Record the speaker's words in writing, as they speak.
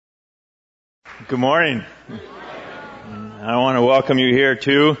Good morning. I want to welcome you here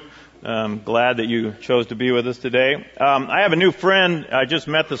too. I'm glad that you chose to be with us today. I have a new friend I just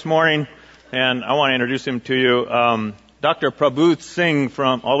met this morning, and I want to introduce him to you. Dr. Prabhu Singh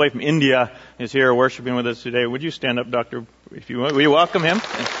from all the way from India is here worshiping with us today. Would you stand up, Doctor, if you will? Will you welcome him?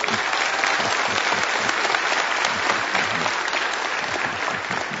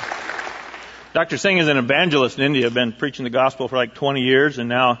 Dr. Singh is an evangelist in India, been preaching the gospel for like 20 years, and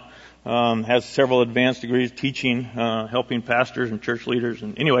now has several advanced degrees teaching, helping pastors and church leaders.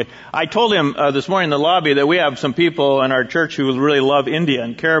 And anyway, I told him this morning in the lobby that we have some people in our church who really love India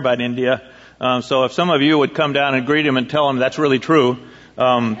and care about India. So if some of you would come down and greet him and tell him that's really true,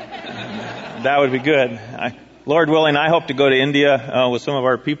 that would be good. Lord willing, I hope to go to India with some of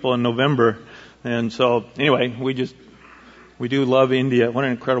our people in November. And so anyway, we do love India. What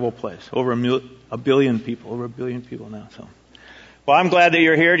an incredible place. Over a billion people now. So. Well, I'm glad that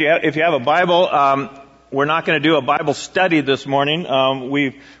you're here. If you have a Bible, we're not going to do a Bible study this morning.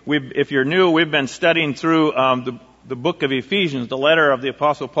 If you're new, we've been studying through the book of Ephesians, the letter of the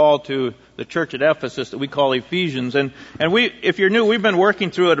Apostle Paul to the church at Ephesus that we call Ephesians. And if you're new, we've been working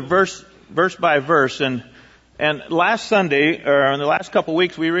through it verse by verse. And last Sunday, or in the last couple of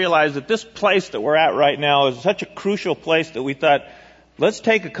weeks, we realized that this place that we're at right now is such a crucial place that we thought, let's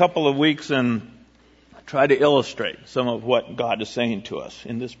take a couple of weeks and try to illustrate some of what God is saying to us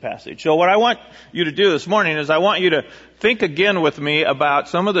in this passage. So what I want you to do this morning is I want you to think again with me about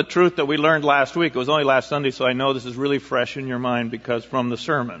some of the truth that we learned last week. It was only last Sunday, so I know this is really fresh in your mind because from the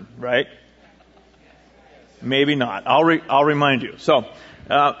sermon, right? Maybe not. I'll remind you. So,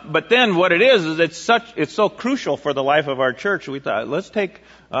 but then what it is it's so crucial for the life of our church. We thought, let's take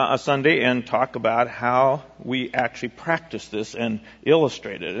a Sunday and talk about how we actually practice this and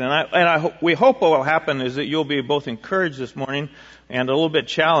illustrate it. We hope what will happen is that you'll be both encouraged this morning and a little bit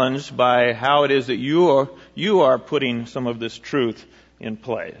challenged by how it is that you are putting some of this truth in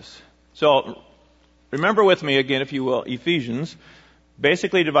place. So remember with me again, if you will, Ephesians,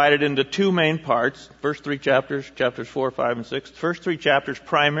 basically divided into two main parts. First three chapters 4, 5, and 6. The first three chapters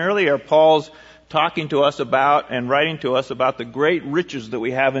primarily are Paul's talking to us about and writing to us about the great riches that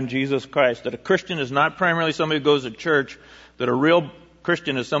we have in Jesus Christ. That a Christian is not primarily somebody who goes to church. That a real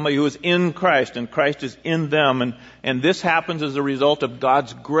Christian is somebody who is in Christ and Christ is in them. And this happens as a result of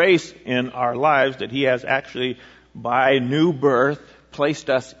God's grace in our lives, that He has actually, by new birth, placed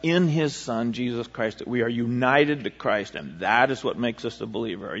us in His Son, Jesus Christ, that we are united to Christ, and that is what makes us a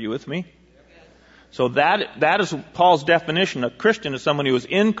believer. Are you with me? So that is Paul's definition. A Christian is someone who is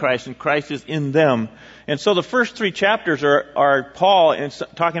in Christ, and Christ is in them. And so the first three chapters are Paul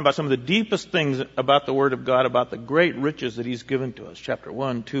talking about some of the deepest things about the Word of God, about the great riches that He's given to us. Chapter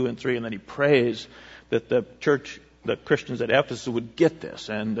 1, 2, and 3, and then he prays that the Christians at Ephesus would get this,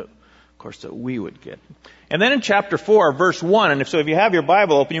 and of course that we would get. And then in chapter 4, verse 1, and if you have your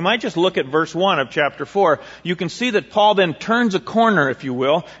Bible open, you might just look at verse 1 of chapter 4. You can see that Paul then turns a corner, if you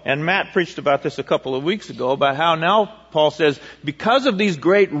will, and Matt preached about this a couple of weeks ago, about how now Paul says, because of these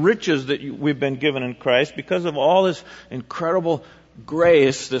great riches that we've been given in Christ, because of all this incredible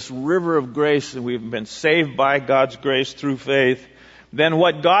grace, this river of grace, and we've been saved by God's grace through faith, then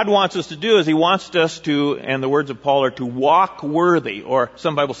what God wants us to do is He wants us to, and the words of Paul are to walk worthy, or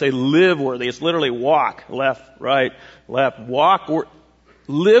some Bibles say live worthy. It's literally walk, left, right, left,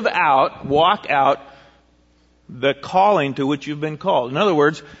 live out, walk out the calling to which you've been called. In other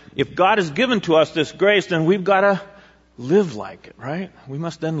words, if God has given to us this grace, then we've got to live like it, right? We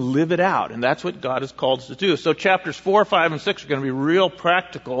must then live it out, and that's what God has called us to do. So chapters 4, 5, and 6 are going to be real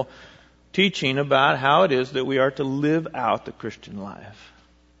practical teaching about how it is that we are to live out the Christian life.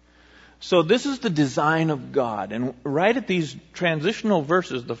 So this is the design of God. And right at these transitional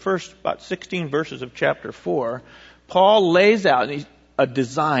verses, the first about 16 verses of chapter 4, Paul lays out a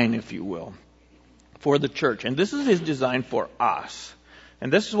design, if you will, for the church. And this is his design for us.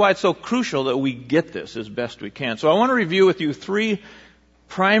 And this is why it's so crucial that we get this as best we can. So I want to review with you three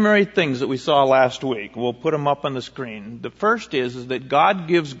primary things that we saw last week. We'll put them up on the screen. The first is that God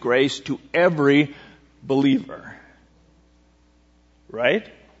gives grace to every believer. Right?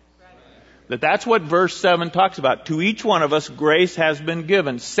 That's what verse 7 talks about. To each one of us, grace has been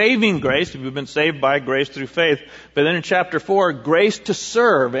given. Saving grace, if you've been saved by grace through faith. But then in chapter 4, grace to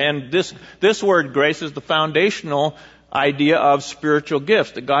serve. And this word grace is the foundational idea of spiritual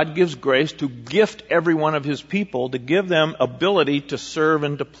gifts, that God gives grace to gift every one of His people, to give them ability to serve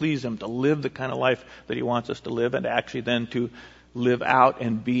and to please Him, to live the kind of life that He wants us to live, and actually then to live out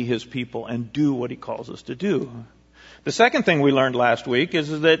and be His people and do what He calls us to do. The second thing we learned last week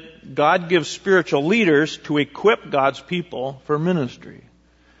is that God gives spiritual leaders to equip God's people for ministry.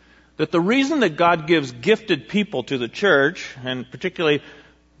 that the reason that God gives gifted people to the church, and particularly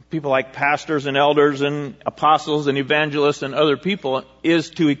people like pastors and elders and apostles and evangelists and other people, is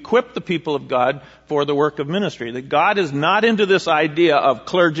to equip the people of God for the work of ministry. That God is not into this idea of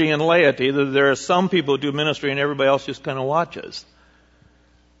clergy and laity, that there are some people who do ministry and everybody else just kind of watches.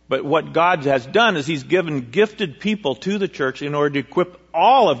 But what God has done is He's given gifted people to the church in order to equip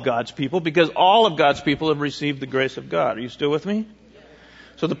all of God's people, because all of God's people have received the grace of God. Are you still with me?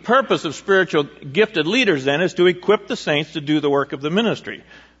 So the purpose of spiritual gifted leaders then is to equip the saints to do the work of the ministry.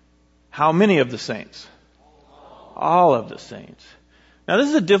 How many of the saints? All of the saints. Now this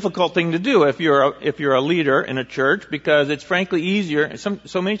is a difficult thing to do if you're a leader in a church, because it's frankly easier,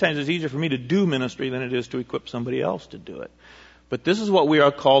 so many times it's easier for me to do ministry than it is to equip somebody else to do it. But this is what we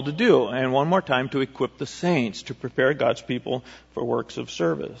are called to do, and one more time, to equip the saints, to prepare God's people for works of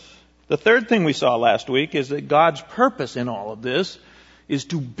service. The third thing we saw last week is that God's purpose in all of this is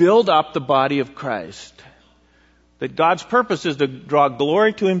to build up the body of Christ. That God's purpose is to draw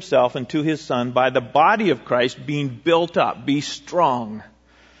glory to Himself and to His Son by the body of Christ being built up, be strong.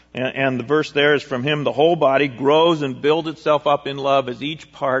 And the verse there is, from Him the whole body grows and builds itself up in love as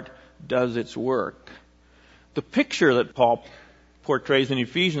each part does its work. The picture that Paul portrays in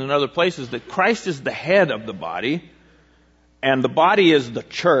Ephesians and other places, that Christ is the head of the body, and the body is the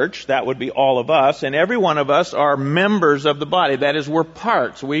church, that would be all of us, and every one of us are members of the body. That is, we're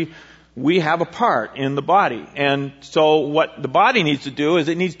parts. We have a part in the body. And so what the body needs to do is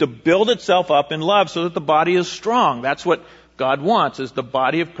it needs to build itself up in love so that the body is strong. That's what God wants, is the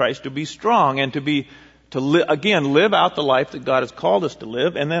body of Christ to be strong and to live out the life that God has called us to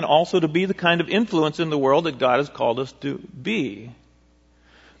live, and then also to be the kind of influence in the world that God has called us to be.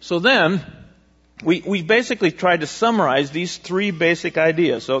 So then, we basically tried to summarize these three basic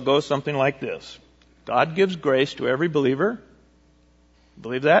ideas. So it goes something like this. God gives grace to every believer.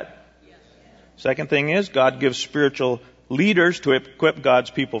 Believe that? Second thing is, God gives spiritual leaders to equip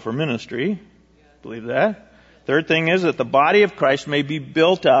God's people for ministry. Believe that? Third thing is that the body of Christ may be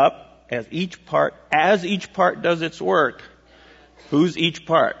built up as each part does its work. Who's each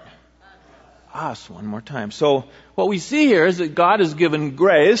part? Us. One more time. So what we see here is that God has given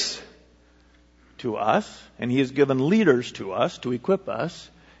grace to us, and He has given leaders to us to equip us,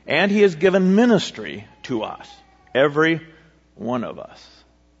 and He has given ministry to us. Every one of us.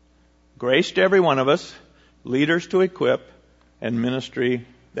 Grace to every one of us, leaders to equip, and ministry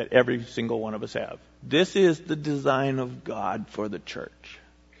that every single one of us have. This is the design of God for the church.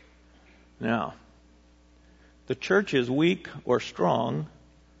 Now, the church is weak or strong,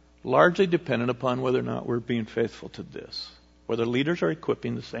 largely dependent upon whether or not we're being faithful to this. Whether leaders are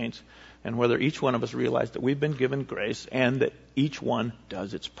equipping the saints, and whether each one of us realize that we've been given grace and that each one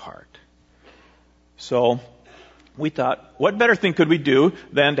does its part. So, we thought, what better thing could we do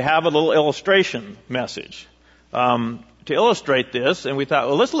than to have a little illustration message to illustrate this? And we thought,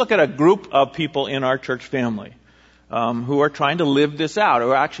 well, let's look at a group of people in our church family who are trying to live this out,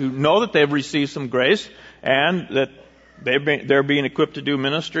 who actually know that they've received some grace and that they're being equipped to do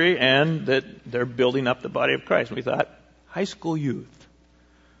ministry and that they're building up the body of Christ. And we thought, high school youth.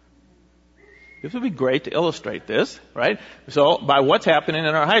 This would be great to illustrate this, right? So, by what's happening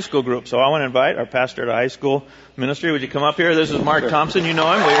in our high school group. So I want to invite our pastor at a high school ministry. Would you come up here? This is Mark Thompson. You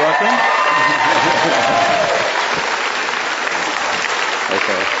know him. We welcome.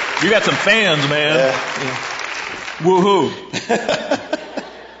 Okay. You got some fans, man. Yeah. Woohoo.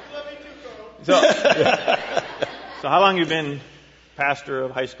 So how long have you been pastor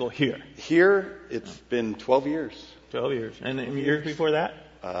of high school here? Here, it's been 12 years. 12 years. And years before that?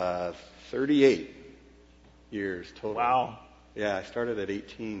 38 years total. Wow. Yeah, I started at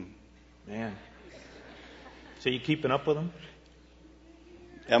 18. Man. So you keeping up with them?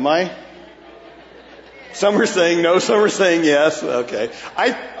 Am I? Some are saying no, some are saying yes. Okay.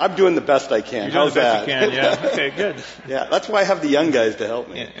 I'm doing the best I can. You're doing the best you can, yeah. Okay, good. Yeah, that's why I have the young guys to help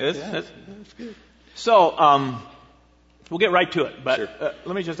me. Yeah, that's good. So, we'll get right to it. But sure.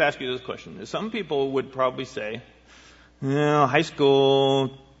 Let me just ask you this question. Some people would probably say, high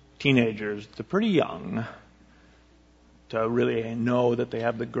school teenagers, they're pretty young to really know that they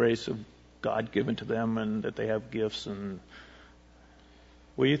have the grace of God given to them and that they have gifts. And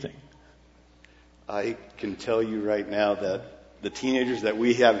what do you think? I can tell you right now that the teenagers that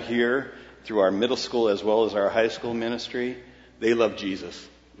we have here through our middle school as well as our high school ministry, they love Jesus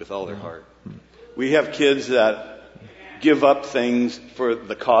with all their heart. We have kids that give up things for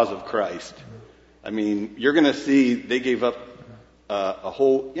the cause of Christ. I mean, you're going to see they gave up a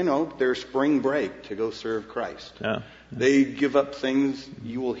whole, their spring break to go serve Christ. Yeah. They give up things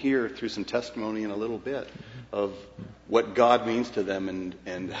you will hear through some testimony in a little bit of what God means to them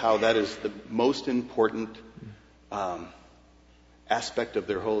and how that is the most important aspect of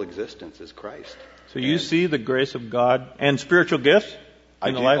their whole existence is Christ. So you see the grace of God and spiritual gifts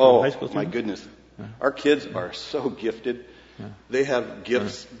in the life of high school students? My goodness. Our kids are so gifted. They have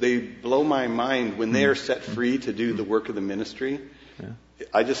gifts. They blow my mind when they are set free to do the work of the ministry.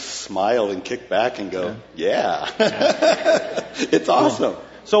 I just smile and kick back and go, yeah. It's awesome.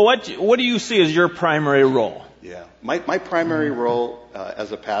 So what do you see as your primary role? Yeah. My primary role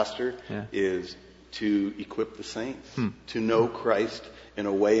as a pastor is to equip the saints to know Christ in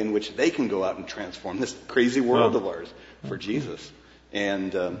a way in which they can go out and transform this crazy world of ours for Jesus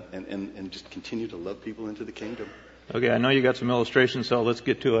and just continue to love people into the kingdom. Okay, I know you got some illustrations, so let's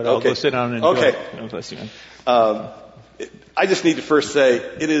get to it. I'll go sit down and enjoy it. I just need to first say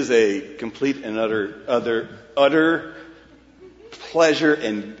it is a complete and utter pleasure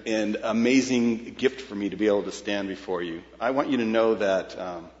and amazing gift for me to be able to stand before you. I want you to know that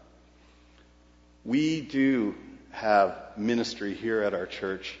we do have ministry here at our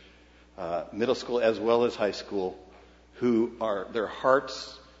church, middle school as well as high school, who are their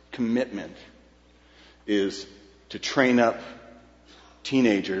heart's commitment is to train up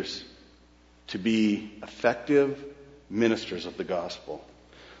teenagers to be effective ministers of the gospel.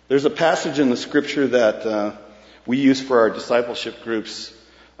 There's a passage in the scripture that we use for our discipleship groups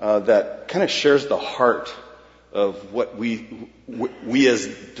that kind of shares the heart of what we as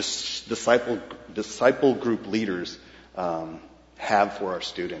disciple group leaders have for our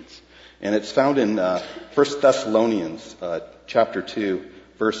students. And it's found in 1 Thessalonians chapter 2,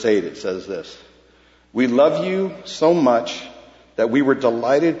 verse 8. It says this: "We love you so much that we were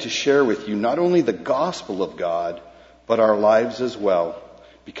delighted to share with you not only the gospel of God, but our lives as well,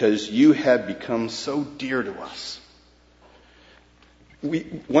 because you had become so dear to us."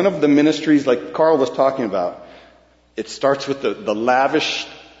 One of the ministries, like Carl was talking about, it starts with the lavish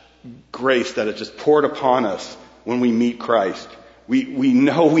grace that is just poured upon us when we meet Christ. We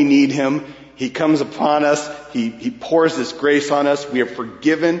know we need Him. He comes upon us. He pours this grace on us. We are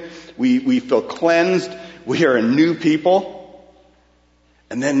forgiven. We feel cleansed. We are a new people.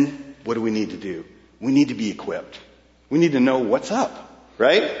 And then what do we need to do? We need to be equipped. We need to know what's up,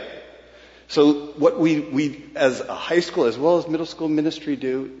 right? So what we as a high school as well as middle school ministry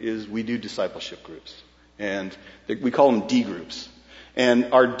do is we do discipleship groups. And we call them D groups.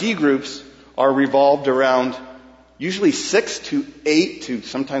 And our D groups are revolved around usually 6 to 8 to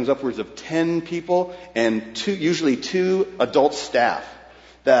sometimes upwards of 10 people and usually two adult staff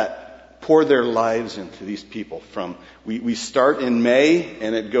that pour their lives into these people. We start in May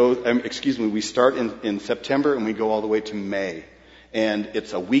and it goes, we start in September and we go all the way to May. And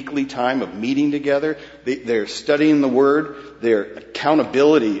it's a weekly time of meeting together. They're studying the Word. Their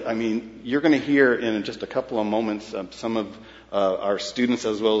accountability. I mean, you're going to hear in just a couple of moments some of our students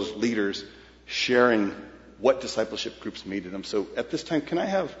as well as leaders sharing what discipleship groups mean to them. So at this time, can I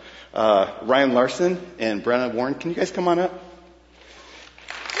have Ryan Larson and Brenna Warren? Can you guys come on up?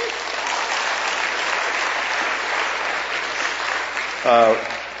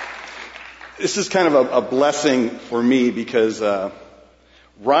 This is kind of a blessing for me because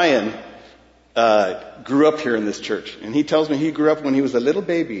Ryan grew up here in this church. And he tells me he grew up when he was a little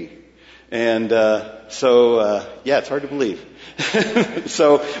baby. And so it's hard to believe.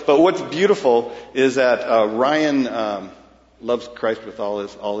 But what's beautiful is that Ryan loves Christ with all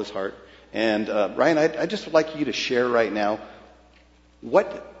his heart. And Ryan, I'd just like you to share right now,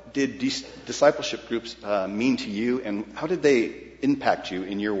 what did discipleship groups mean to you, and how did they impact you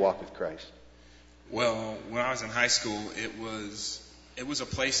in your walk with Christ? Well, when I was in high school, it was a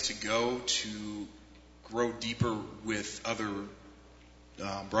place to go to grow deeper with other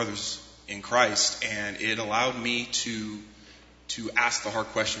brothers in Christ, and it allowed me to ask the hard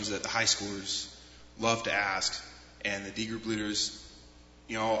questions that the high schoolers love to ask, and the D group leaders.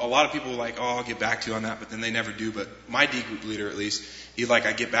 You know, a lot of people are like, "Oh, I'll get back to you on that," but then they never do. But my D group leader, at least, he'd like,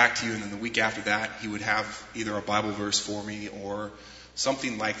 "I get back to you," and then the week after that, he would have either a Bible verse for me or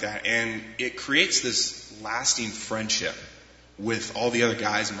something like that, and it creates this lasting friendship with all the other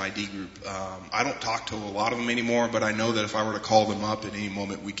guys in my D group. I don't talk to a lot of them anymore, but I know that if I were to call them up at any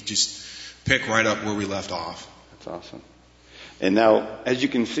moment, we could just pick right up where we left off. That's awesome. And now, as you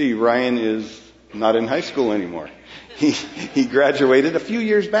can see, Ryan is not in high school anymore. He graduated a few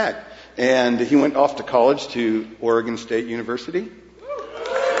years back, and he went off to college to Oregon State University.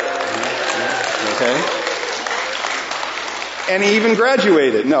 Okay. And he even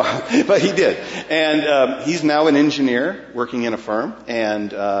graduated. No, but he did. And he's now an engineer working in a firm.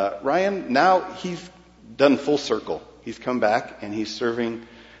 And Ryan, now he's done full circle. He's come back and he's serving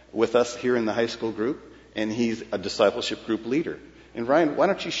with us here in the high school group. and he's a discipleship group leader. And Ryan, why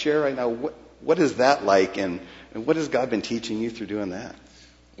don't you share right now, what is that like, and what has God been teaching you through doing that?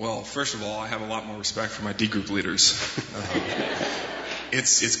 Well, first of all, I have a lot more respect for my D group leaders.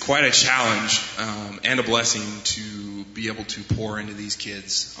 It's quite a challenge and a blessing to be able to pour into these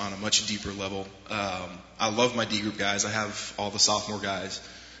kids on a much deeper level. I love my D group guys. I have all the sophomore guys,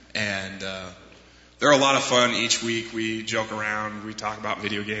 and they're a lot of fun each week. We joke around, we talk about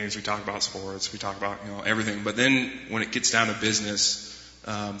video games, we talk about sports, we talk about everything. But then when it gets down to business,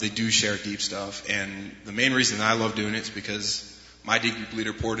 they do share deep stuff. And the main reason I love doing it is because my D group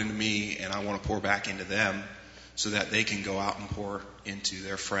leader poured into me, and I want to pour back into them so that they can go out and pour into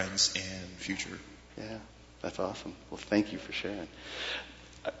their friends and future. Yeah, that's awesome. Well, thank you for sharing.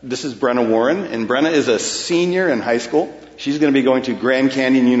 This is Brenna Warren, and Brenna is a senior in high school. She's going to be going to Grand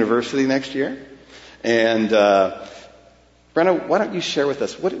Canyon University next year. And Brenna, why don't you share with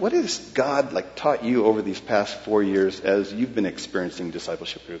us, what has God taught you over these past 4 years as you've been experiencing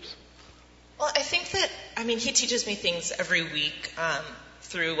discipleship groups? Well, I think that, he teaches me things every week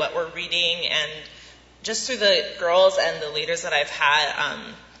through what we're reading and just through the girls and the leaders that I've had.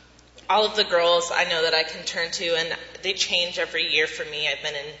 All of the girls I know that I can turn to, and they change every year for me. I've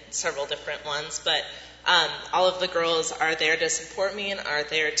been in several different ones, but all of the girls are there to support me and are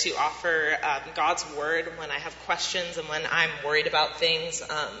there to offer God's word when I have questions and when I'm worried about things.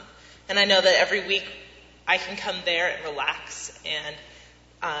 And I know that every week I can come there and relax and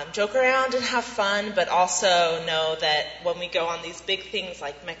joke around and have fun, but also know that when we go on these big things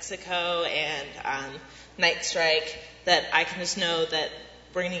like Mexico and Night Strike, that I can just know that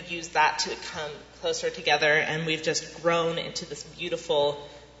we're going to use that to come closer together, and we've just grown into this beautiful,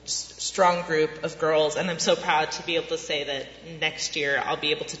 strong group of girls, and I'm so proud to be able to say that next year I'll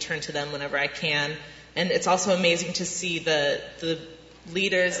be able to turn to them whenever I can. And it's also amazing to see the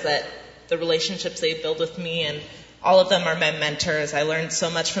leaders, that the relationships they build with me, and all of them are my mentors. I learn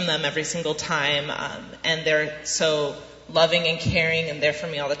so much from them every single time, and they're so loving and caring and there for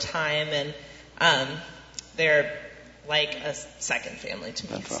me all the time, and they're like a second family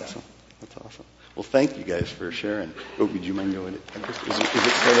to me. That's awesome. That's awesome. Well, thank you guys for sharing. Oh, would you mind going? Is it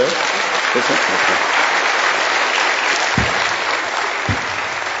still there? Okay.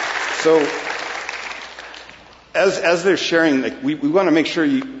 So, as they're sharing, we want to make sure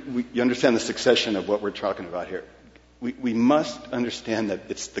you understand the succession of what we're talking about here. We must understand that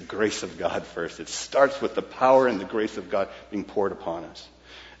it's the grace of God first. It starts with the power and the grace of God being poured upon us.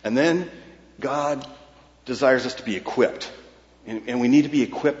 And then God desires us to be equipped. And we need to be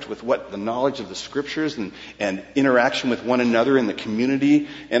equipped with the knowledge of the Scriptures and interaction with one another in the community.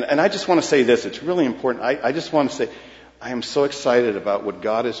 And I just want to say this. It's really important. I just want to say I am so excited about what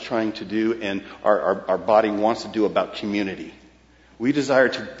God is trying to do and our body wants to do about community. We desire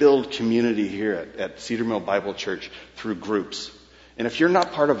to build community here at Cedar Mill Bible Church through groups. And if you're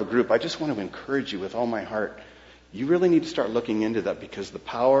not part of a group, I just want to encourage you with all my heart. You really need to start looking into that, because the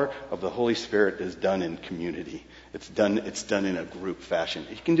power of the Holy Spirit is done in community. It's done in a group fashion.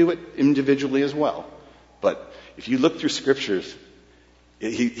 You can do it individually as well. But if you look through Scriptures,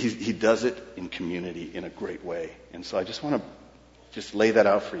 he does it in community in a great way. And so I just want to just lay that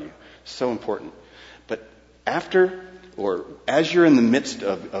out for you. So important. But as you're in the midst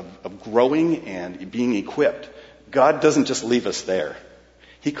of growing and being equipped, God doesn't just leave us there.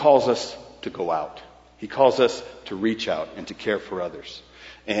 He calls us to go out. He calls us to reach out and to care for others.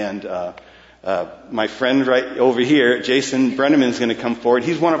 And my friend right over here, Jason Brenneman, is going to come forward.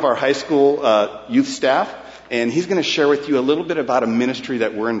 He's one of our high school youth staff, and he's going to share with you a little bit about a ministry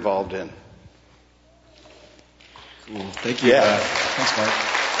that we're involved in. Cool. Thank you. Yeah. Thanks, Mark.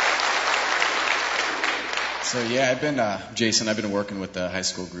 So I've been Jason. I've been working with the high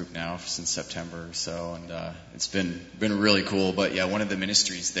school group now since September or so, and it's been really cool. But one of the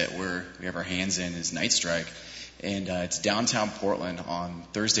ministries that we have our hands in is Night Strike, and it's downtown Portland on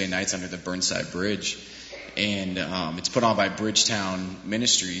Thursday nights under the Burnside Bridge, and it's put on by Bridgetown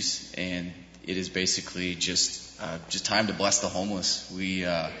Ministries, and it is basically just time to bless the homeless. We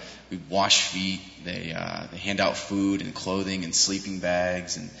wash feet. They hand out food and clothing and sleeping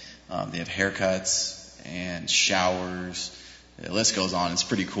bags, and they have haircuts and showers. The list goes on. It's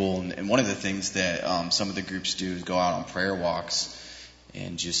pretty cool. And one of the things that some of the groups do is go out on prayer walks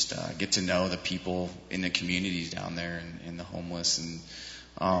and just get to know the people in the communities down there and the homeless. And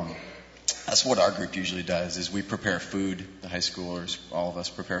that's what our group usually does, is we prepare food. The high schoolers, all of us,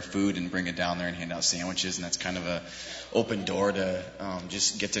 prepare food and bring it down there and hand out sandwiches. And that's kind of a open door to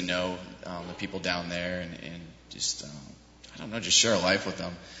just get to know the people down there and just, just share a life with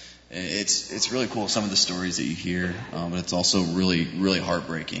them. It's really cool, some of the stories that you hear, but it's also really, really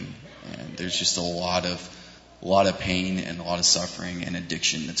heartbreaking. And there's just a lot of pain and a lot of suffering and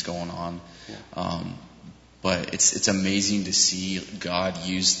addiction that's going on. But it's amazing to see God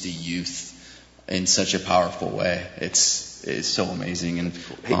use the youth in such a powerful way. It's so amazing. And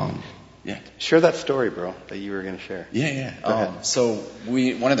share that story, bro, that you were going to share. So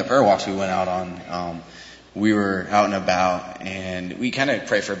one of the prayer walks we went out on, we were out and about, and we kind of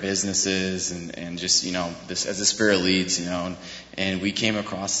pray for businesses and just, this as the Spirit leads, and we came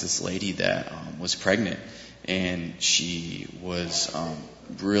across this lady that was pregnant, and she was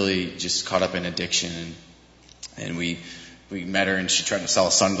really just caught up in addiction, and we met her, and she tried to sell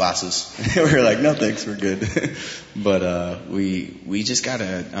us sunglasses. We were like, no thanks, we're good. But we just got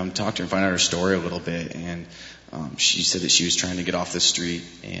to talk to her and find out her story a little bit, and she said that she was trying to get off the street,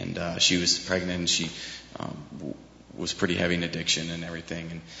 and she was pregnant, and she was pretty heavy in addiction and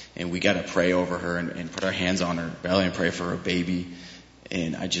everything, and we got to pray over her and put our hands on her belly and pray for her baby.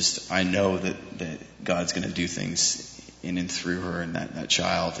 And I know that God's going to do things in and through her and that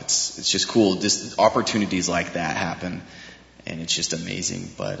child. It's just cool. Just opportunities like that happen, and it's just amazing.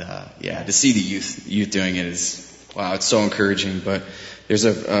 But to see the youth doing it is, wow, it's so encouraging. But there's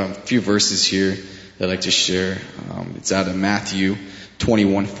a few verses here that I'd like to share. It's out of Matthew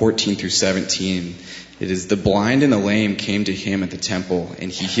 21:14 through 17. It is, the blind and the lame came to him at the temple,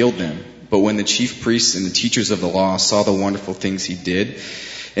 and he healed them. But when the chief priests and the teachers of the law saw the wonderful things he did,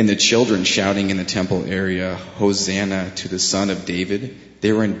 and the children shouting in the temple area, Hosanna to the Son of David,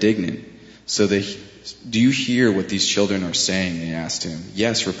 they were indignant. So do you hear what these children are saying? They asked him.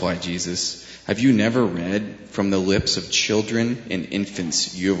 Yes, replied Jesus. Have you never read, from the lips of children and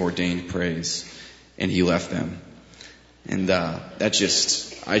infants you have ordained praise? And he left them. And I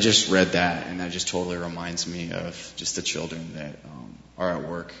just read that, and that just totally reminds me of just the children that are at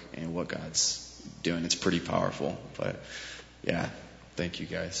work and what God's doing. It's pretty powerful. But yeah, thank you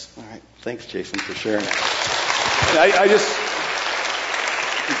guys. All right, thanks, Jason, for sharing. And I just,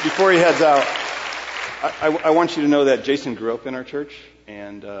 before he heads out, I want you to know that Jason grew up in our church,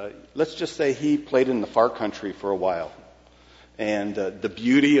 and let's just say he played in the far country for a while. And the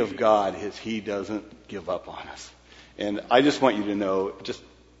beauty of God is he doesn't give up on us. And I just want you to know,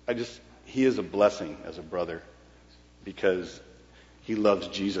 he is a blessing as a brother, because he loves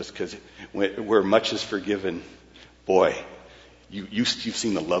Jesus, because where much is forgiven, boy, you've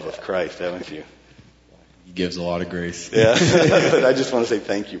seen the love of Christ, haven't you? He gives a lot of grace. Yeah. I just want to say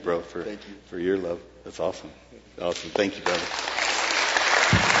thank you, bro, for your love. That's awesome. Awesome. Thank you, brother.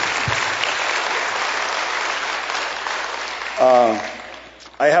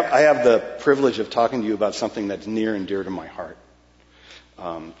 I have the privilege of talking to you about something that's near and dear to my heart.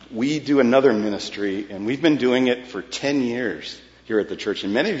 We do another ministry, and we've been doing it for 10 years here at the church,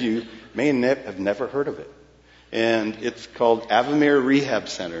 and many of you may have never heard of it. And it's called Avamere Rehab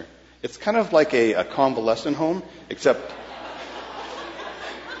Center. It's kind of like a convalescent home, except...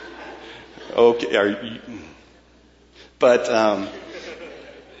 Okay, but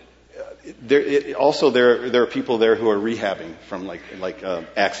there are people there who are rehabbing from like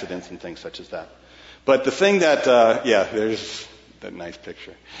accidents and things such as that. But the thing that there's that nice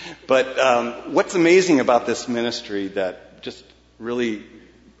picture. But what's amazing about this ministry that just really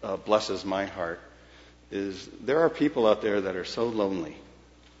blesses my heart is there are people out there that are so lonely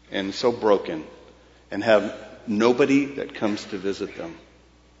and so broken and have nobody that comes to visit them.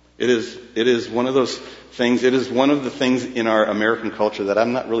 It is one of those things. It is one of the things in our American culture that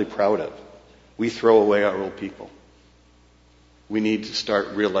I'm not really proud of. We throw away our old people. We need to start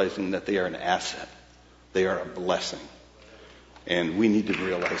realizing that they are an asset. They are a blessing. And we need to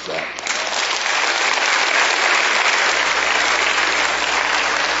realize that.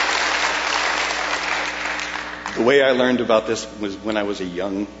 The way I learned about this was when I was a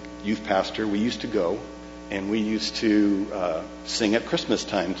young youth pastor. We used to go and we used to sing at Christmas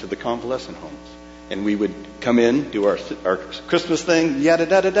time to the convalescent homes. And we would come in, do our Christmas thing, yada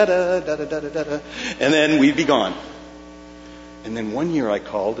da da da da da da da da, and then we'd be gone. And then one year I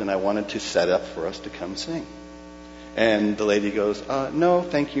called and I wanted to set up for us to come sing. And the lady goes, no,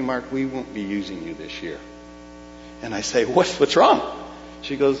 thank you, Mark, we won't be using you this year. And I say, what's wrong?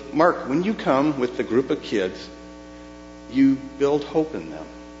 She goes, Mark, when you come with the group of kids, you build hope in them.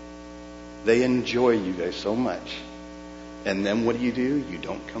 They enjoy you guys so much. And then what do? You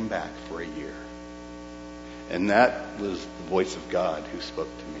don't come back for a year. And that was the voice of God who spoke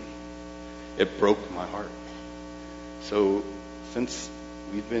to me. It broke my heart. So since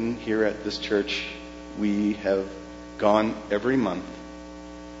we've been here at this church, we have gone every month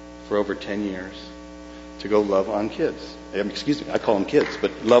for over 10 years to go love on kids. Excuse me, I call them kids,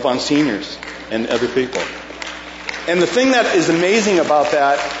 but love on seniors and other people. And the thing that is amazing about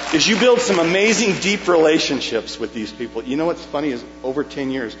that is you build some amazing deep relationships with these people. You know what's funny is over 10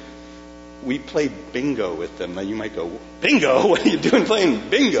 years, we played bingo with them. Now you might go, bingo? What are you doing playing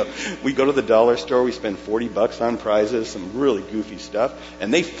bingo? We go to the dollar store, we spend $40 on prizes, some really goofy stuff,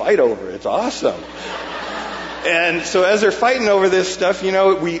 and they fight over it. It's awesome. And so as they're fighting over this stuff,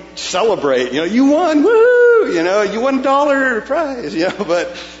 we celebrate. You won, woo! You won $1 prize.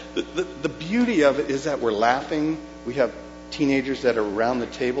 But the beauty of it is that we're laughing. We have teenagers that are around the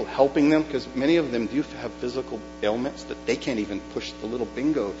table helping them, because many of them do have physical ailments that they can't even push the little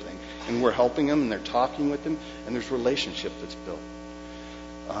bingo thing. And we're helping them, and they're talking with them, and there's relationship that's built.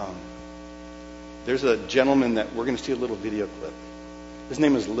 There's a gentleman that we're going to see a little video clip. His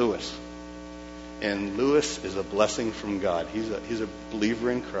name is Lewis. And Lewis is a blessing from God. He's a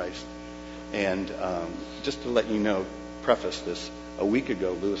believer in Christ. And just to let you know, preface this, a week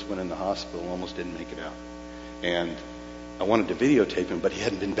ago, Lewis went in the hospital and almost didn't make it out. And I wanted to videotape him, but he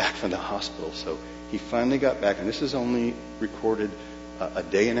hadn't been back from the hospital. So he finally got back, and this is only recorded a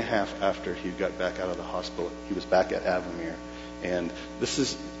day and a half after he got back out of the hospital. He was back at Avamere. And this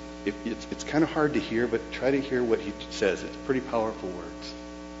is, it's kind of hard to hear, but try to hear what he says. It's pretty powerful words.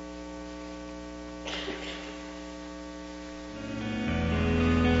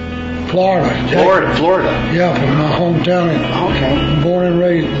 Florida. Yeah, from my hometown. Okay. Born and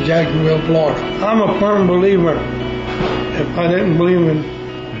raised in Jacksonville, Florida. I'm a firm believer. If I didn't believe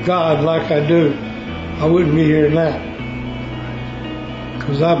in God like I do, I wouldn't be here now.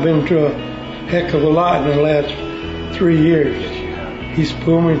 Because I've been through a heck of a lot in the last 3 years. He's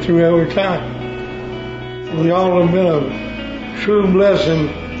pulled me through every time. We all have been a true blessing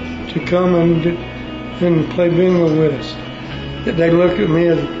to come and play bingo with us. They look at me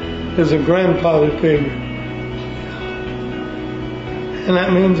as a grandfather figure. And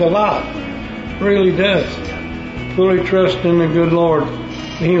that means a lot. It really does. Fully trust in the good Lord,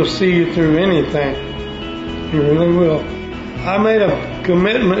 and He'll see you through anything. He really will. I made a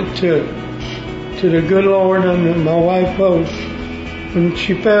commitment to the good Lord and my wife both when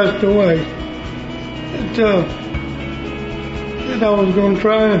she passed away that I was going to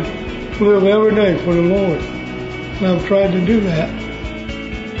try and live every day for the Lord. And I've tried to do that.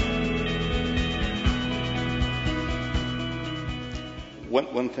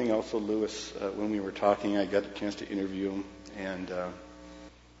 One thing also, Lewis, when we were talking, I got a chance to interview him, and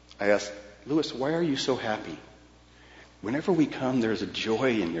I asked, Lewis, why are you so happy? Whenever we come, there's a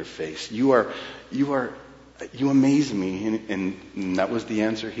joy in your face. You amaze me, and that was the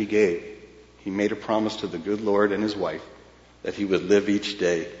answer he gave. He made a promise to the good Lord and his wife that he would live each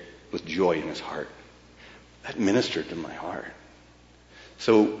day with joy in his heart. That ministered to my heart.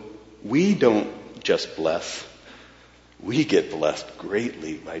 So we don't just bless. We get blessed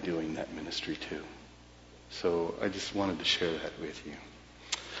greatly by doing that ministry too. So I just wanted to share that with you.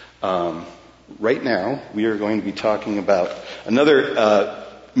 Right now, we are going to be talking about another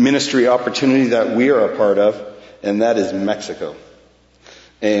ministry opportunity that we are a part of, and that is Mexico.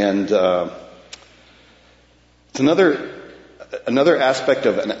 And it's another aspect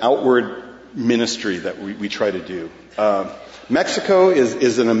of an outward ministry that we try to do. Mexico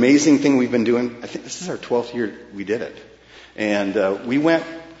is an amazing thing we've been doing. I think this is our 12th year we did it. And we went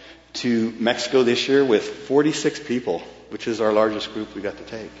to Mexico this year with 46 people, which is our largest group we got to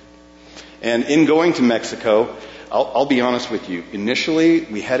take. And in going to Mexico, I'll be honest with you. Initially,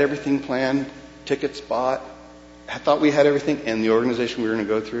 we had everything planned, tickets bought. I thought we had everything, and the organization we were going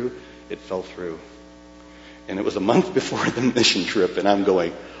to go through, it fell through. And it was a month before the mission trip, and I'm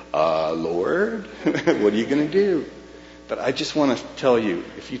going, Lord, what are you going to do? But I just want to tell you,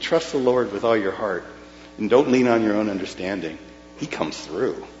 if you trust the Lord with all your heart, and don't lean on your own understanding, He comes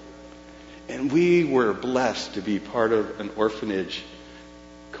through. And we were blessed to be part of an orphanage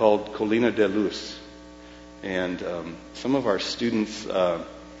called Colina de Luz. And some of our students are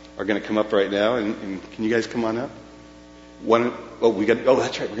going to come up right now. And can you guys come on up? That's right. We're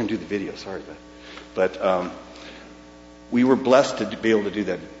going to do the video. Sorry. But we were blessed to be able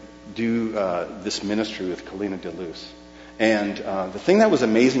to do this ministry with Colina de Luz. And the thing that was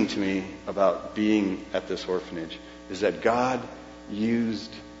amazing to me about being at this orphanage is that God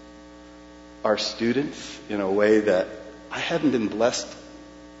used our students in a way that I hadn't been blessed,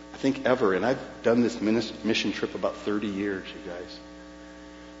 I think, ever. And I've done this mission trip about 30 years, you guys.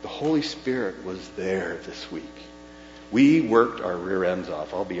 The Holy Spirit was there this week. We worked our rear ends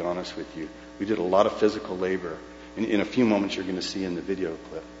off, I'll be honest with you. We did a lot of physical labor. In a few moments you're going to see in the video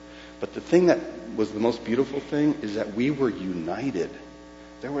clip. But the thing that was the most beautiful thing is that we were united.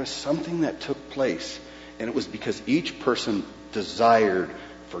 There was something that took place. And it was because each person desired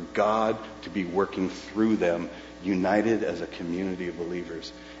for God to be working through them, united as a community of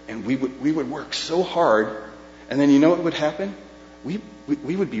believers. And we would work so hard, and then you know what would happen? We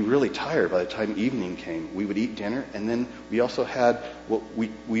would be really tired by the time evening came. We would eat dinner, and then we also had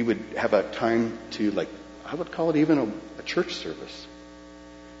we would have a time to, like, I would call it even a church service.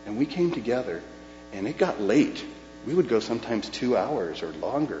 And we came together, and it got late. We would go sometimes 2 hours or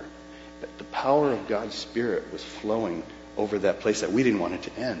longer. But the power of God's Spirit was flowing over that place that we didn't want it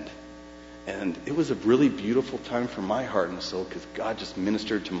to end. And it was a really beautiful time for my heart and soul, because God just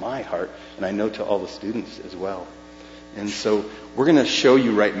ministered to my heart, and I know to all the students as well. And so we're going to show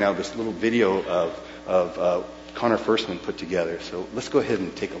you right now this little video of Connor Firstman put together. So let's go ahead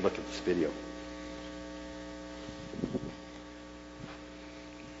and take a look at this video.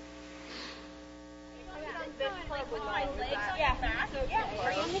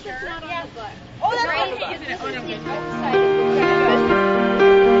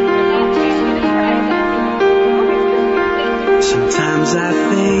 Sometimes I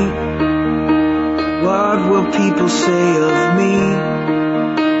think, what will people say of me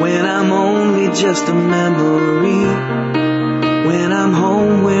when I'm only just a memory, when I'm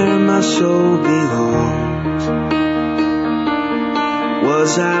home where my soul belongs?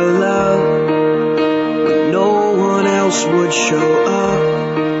 Was I loved, but no one else would show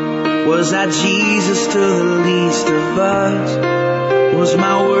up? Was I Jesus to the least of us? Was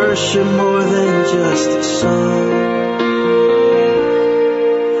my worship more than just a song?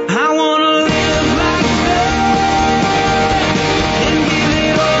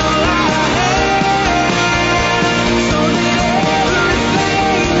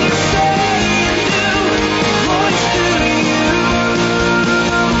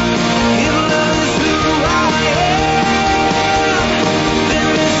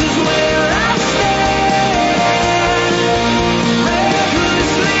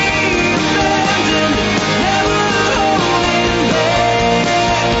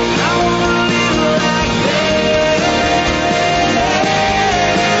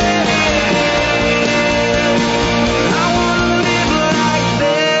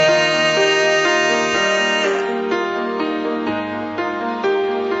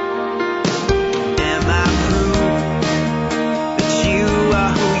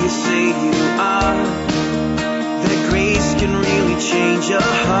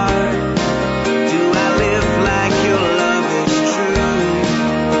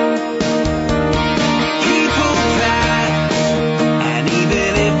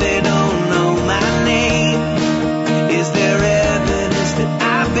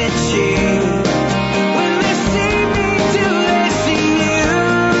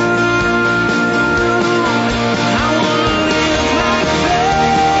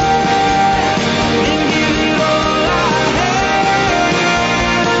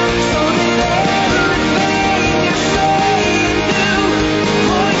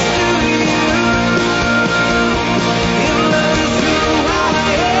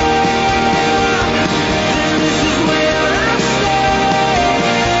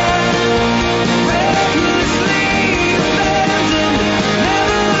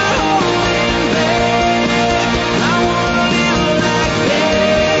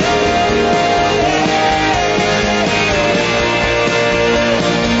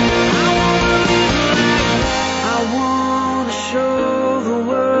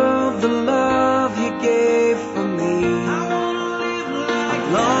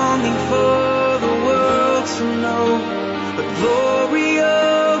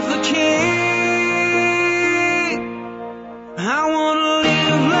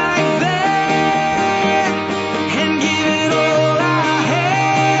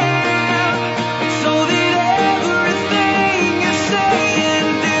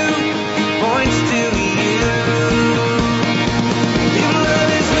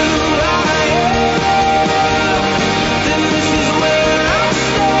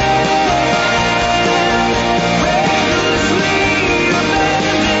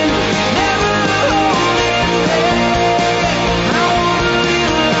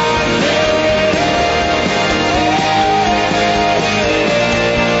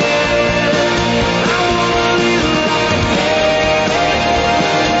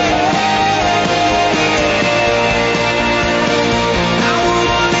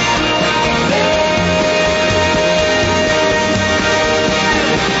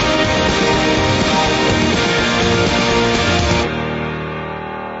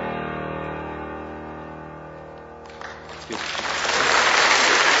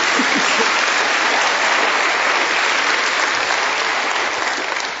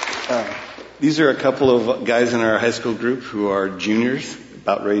 These are a couple of guys in our high school group who are juniors,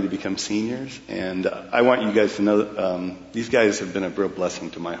 about ready to become seniors. And I want you guys to know these guys have been a real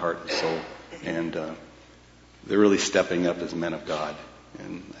blessing to my heart and soul. And they're really stepping up as men of God.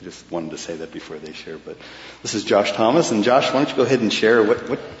 And I just wanted to say that before they share. But this is Josh Thomas. And Josh, why don't you go ahead and share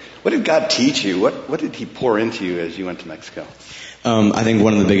what did God teach you? What did He pour into you as you went to Mexico? I think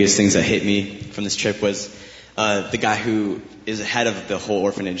one of the biggest things that hit me from this trip was the guy who is the head of the whole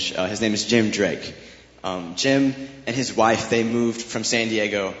orphanage. His name is Jim Drake. Jim and his wife, they moved from San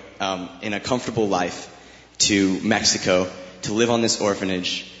Diego in a comfortable life to Mexico to live on this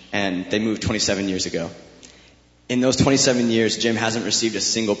orphanage, and they moved 27 years ago. In those 27 years, Jim hasn't received a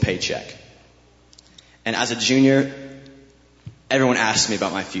single paycheck. And as a junior, everyone asks me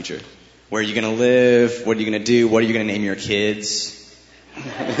about my future. Where are you going to live? What are you going to do? What are you going to name your kids?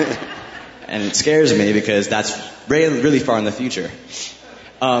 And it scares me because that's really far in the future.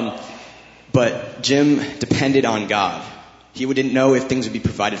 But Jim depended on God. He didn't know if things would be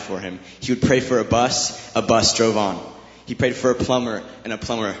provided for him. He would pray for a bus drove on. He prayed for a plumber, and a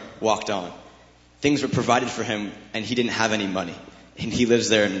plumber walked on. Things were provided for him, and he didn't have any money. And he lives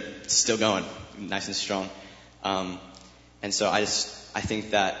there and still going, nice and strong. And so I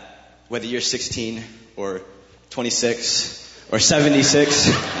think that whether you're 16 or 26 or 76,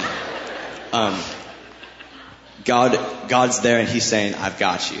 God's there and He's saying, I've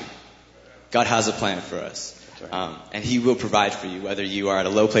got you. God has a plan for us. And He will provide for you. Whether you are at a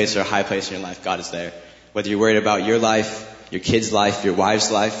low place or a high place in your life, God is there. Whether you're worried about your life, your kid's life, your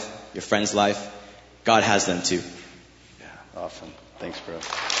wife's life, your friend's life, God has them too. Yeah, awesome. Thanks, bro.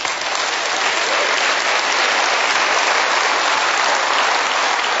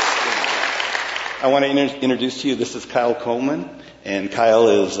 I want to introduce to you, this is Kyle Coleman, and Kyle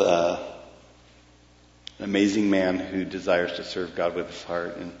is an amazing man who desires to serve God with his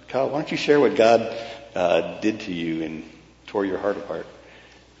heart. And Kyle, why don't you share what God did to you and tore your heart apart?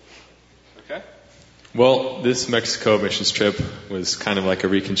 Okay. Well, this Mexico missions trip was kind of like a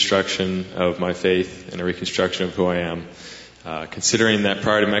reconstruction of my faith and a reconstruction of who I am. Considering that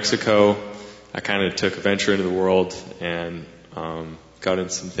prior to Mexico, I kind of took a venture into the world and got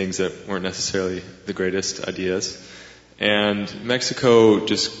into some things that weren't necessarily the greatest ideas. And Mexico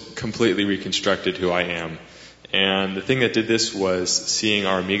just completely reconstructed who I am. And the thing that did this was seeing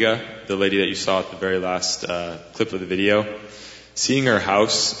our amiga, the lady that you saw at the very last clip of the video, seeing her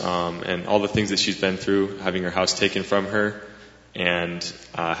house and all the things that she's been through, having her house taken from her and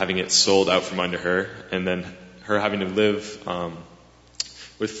having it sold out from under her, and then her having to live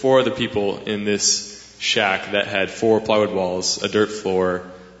with 4 other people in this shack that had 4 plywood walls, a dirt floor,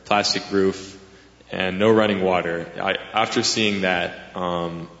 plastic roof, and no running water. After seeing that,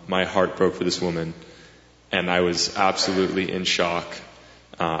 my heart broke for this woman, and I was absolutely in shock.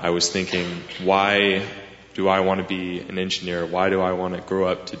 I was thinking, why do I want to be an engineer? Why do I want to grow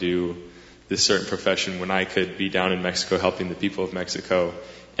up to do this certain profession when I could be down in Mexico helping the people of Mexico?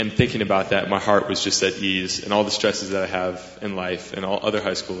 And thinking about that, my heart was just at ease, and all the stresses that I have in life and all other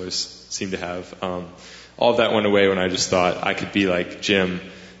high schoolers seem to have, all of that went away when I just thought I could be like Jim,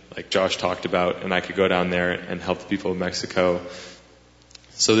 like Josh talked about, and I could go down there and help the people of Mexico.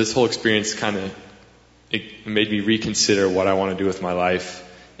 So this whole experience it made me reconsider what I want to do with my life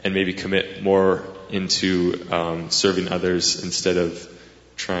and maybe commit more into serving others instead of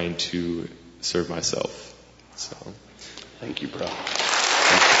trying to serve myself. So, thank you, bro.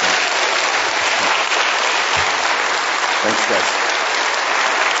 Thanks, guys.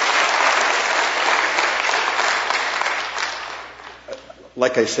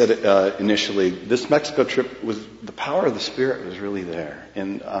 Like I said initially, this Mexico trip was, the power of the Spirit was really there.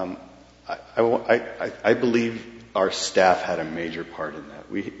 And I believe our staff had a major part in that.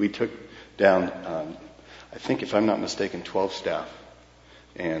 We took down, I think if I'm not mistaken, 12 staff.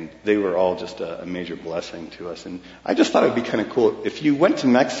 And they were all just a major blessing to us. And I just thought it would be kind of cool. If you went to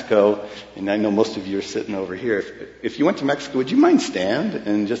Mexico, and I know most of you are sitting over here, if you went to Mexico, would you mind stand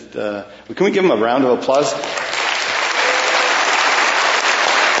and just, can we give them a round of applause?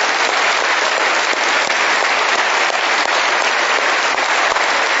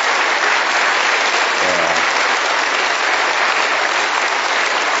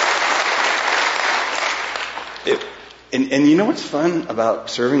 And you know what's fun about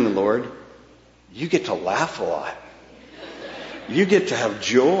serving the Lord? You get to laugh a lot. You get to have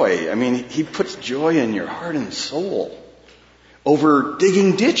joy. I mean, He puts joy in your heart and soul over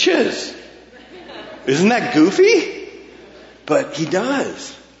digging ditches. Isn't that goofy? But He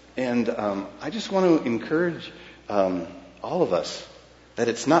does. And I just want to encourage all of us that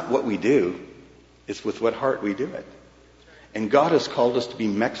it's not what we do, it's with what heart we do it. And God has called us to be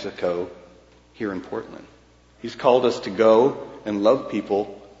Mexico here in Portland. He's called us to go and love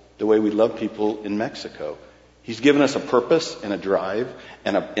people the way we love people in Mexico. He's given us a purpose and a drive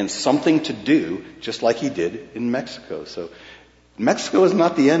and something to do, just like he did in Mexico. So Mexico is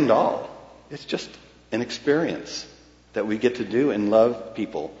not the end all. It's just an experience that we get to do and love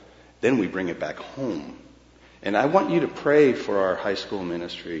people. Then we bring it back home. And I want you to pray for our high school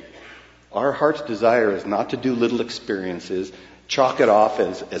ministry. Our heart's desire is not to do little experiences, chalk it off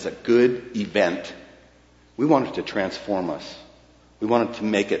as a good event. We want it to transform us. We want it to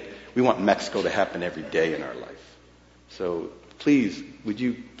make it, we want Mexico to happen every day in our life. So please, would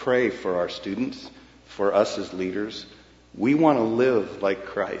you pray for our students, for us as leaders? We want to live like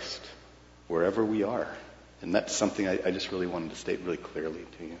Christ wherever we are. And that's something I just really wanted to state really clearly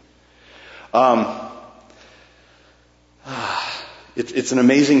to you. It's an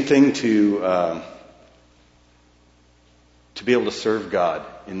amazing thing to be able to serve God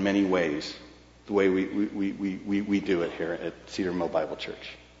in many ways, the way we do it here at Cedar Mill Bible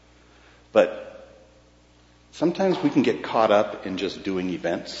Church. But sometimes we can get caught up in just doing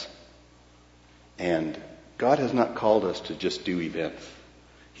events. And God has not called us to just do events.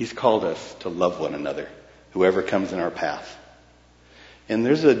 He's called us to love one another, whoever comes in our path. And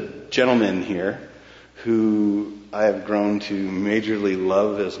there's a gentleman here who I have grown to majorly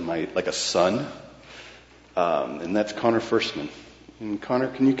love as like a son. And that's Connor Firstman. And Connor,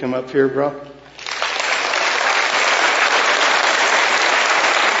 can you come up here, bro?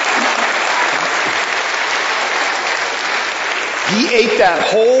 He ate that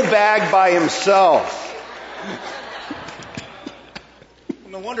whole bag by himself.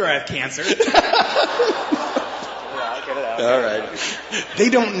 No wonder I have cancer. All right. They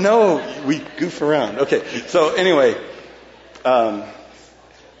don't know we goof around. Okay. So anyway,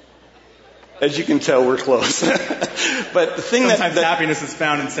 as you can tell, we're close. But the thing sometimes happiness is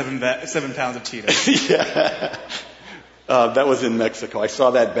found in 7 pounds of Cheetos. Yeah. That was in Mexico. I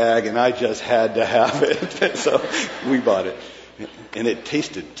saw that bag and I just had to have it. So we bought it. And it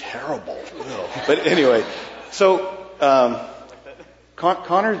tasted terrible. But anyway, so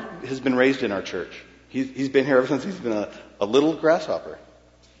Connor has been raised in our church. He's been here ever since he's been a little grasshopper.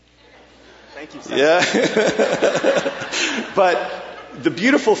 Thank you, sir. Yeah. But the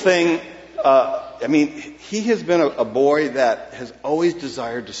beautiful thing, he has been a boy that has always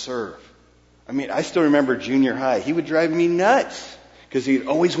desired to serve. I mean, I still remember junior high. He would drive me nuts because he'd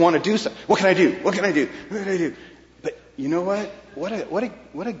always want to do something. What can I do? What can I do? What can I do? But you know what? What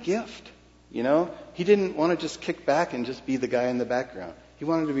a gift. You know, he didn't want to just kick back and just be the guy in the background. He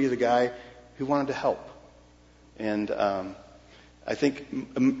wanted to be the guy who wanted to help. And I think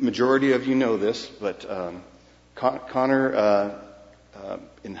a majority of you know this, but Connor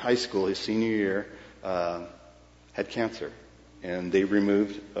in high school, his senior year, had cancer. And they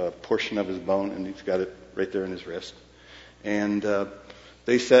removed a portion of his bone, and he's got it right there in his wrist. And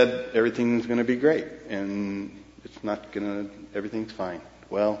they said everything's going to be great, and everything's fine.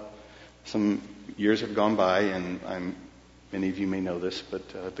 Well, some years have gone by, and many of you may know this,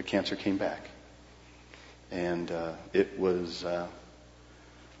 but the cancer came back. And it was,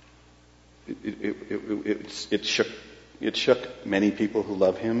 it shook many people who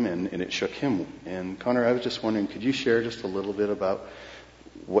love him, and it shook him. And Connor, I was just wondering, could you share just a little bit about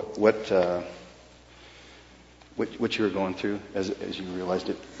what you were going through as you realized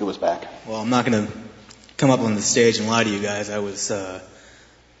it was back? Well, I'm not going to come up on the stage and lie to you guys. There was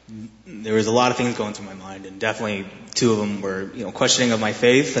a lot of things going through my mind, and definitely two of them were, questioning of my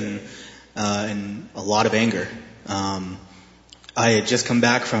faith and a lot of anger. I had just come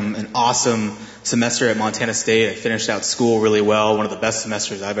back from an awesome semester at Montana State. I finished out school really well, one of the best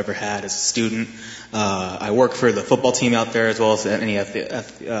semesters I've ever had as a student. I work for the football team out there as well as any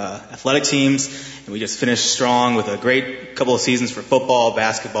athletic teams, and we just finished strong with a great couple of seasons for football,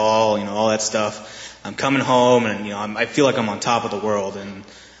 basketball, all that stuff. I'm coming home, and I feel like I'm on top of the world. And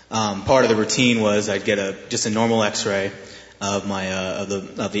part of the routine was I'd get just a normal X-ray of my of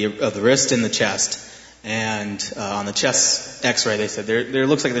the wrist and the chest. And on the chest X-ray, they said there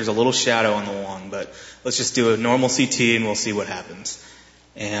looks like there's a little shadow on the lung, but let's just do a normal CT and we'll see what happens.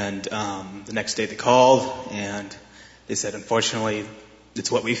 And the next day they called and they said, unfortunately,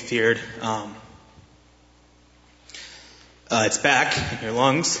 it's what we feared. It's back in your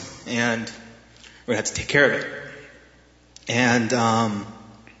lungs, and we're going to have to take care of it. And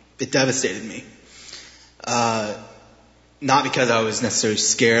it devastated me. Not because I was necessarily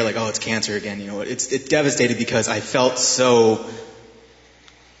scared, like, it's cancer again. It devastated because I felt so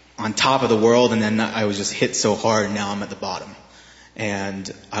on top of the world, and then I was just hit so hard, and now I'm at the bottom.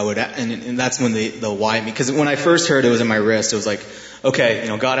 And and that's when the why me, because when I first heard it was in my wrist, it was like,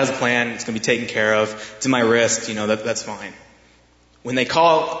 okay, God has a plan. It's going to be taken care of. It's in my wrist. That's fine. When they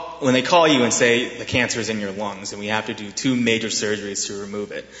call you and say the cancer is in your lungs and we have to do 2 major surgeries to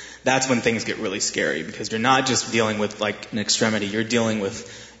remove it, that's when things get really scary, because you're not just dealing with like an extremity, you're dealing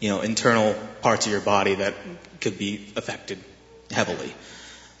with, internal parts of your body that could be affected heavily.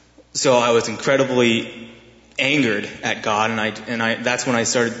 So I was incredibly angered at God, and I that's when I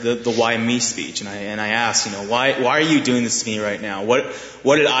started the why me speech, and I asked, why are you doing this to me right now? What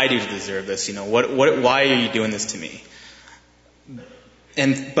did I do to deserve this? Why are you doing this to me?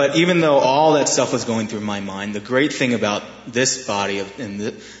 But even though all that stuff was going through my mind, the great thing about this body and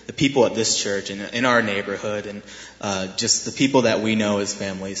the people at this church and in our neighborhood and just the people that we know as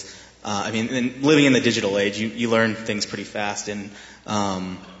families, and living in the digital age, you learn things pretty fast. And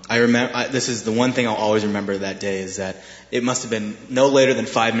I remember, this is the one thing I'll always remember that day, is that it must have been no later than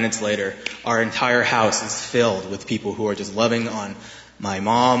 5 minutes later, our entire house is filled with people who are just loving on my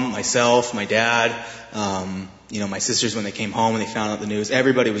mom, myself, my dad, my sisters when they came home and they found out the news.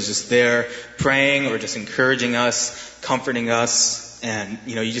 Everybody was just there praying or just encouraging us, comforting us, and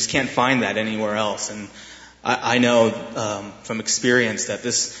you just can't find that anywhere else. And I know from experience that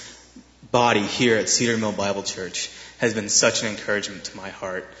this body here at Cedar Mill Bible Church has been such an encouragement to my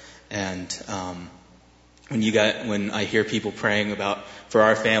heart. And when I hear people praying for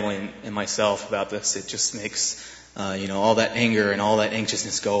our family and myself about this, it just makes all that anger and all that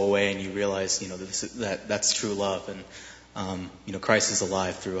anxiousness go away, and you realize, that's true love, and Christ is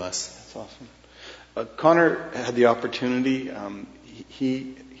alive through us. That's awesome. Connor had the opportunity.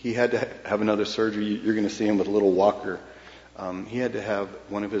 He had to have another surgery. You're going to see him with a little walker. He had to have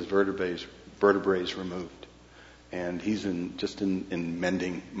one of his vertebrae removed, and he's in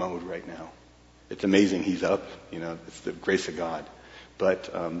mending mode right now. It's amazing he's up. It's the grace of God. But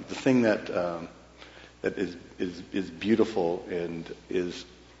the thing that is beautiful and is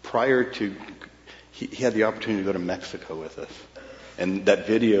prior to, he had the opportunity to go to Mexico with us. And that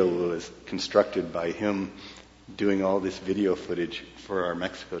video was constructed by him doing all this video footage for our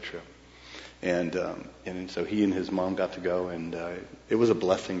Mexico trip. And so he and his mom got to go, and it was a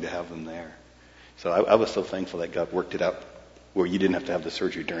blessing to have them there. So I was so thankful that God worked it out where you didn't have to have the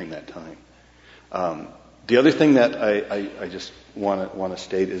surgery during that time. The other thing that I just want to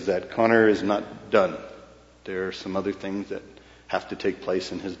state is that Connor is not done. There are some other things that have to take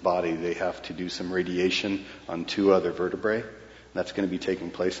place in his body. They have to do some radiation on 2 other vertebrae. That's going to be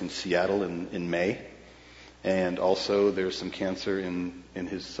taking place in Seattle in May. And also there's some cancer in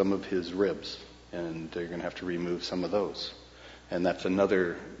some of his ribs, and they're going to have to remove some of those. And that's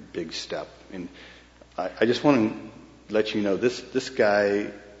another big step. And I just want to let you know, this guy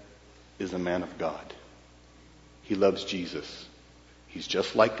is a man of God. He loves Jesus. He's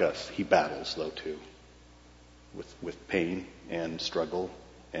just like us. He battles, though, too, with pain and struggle.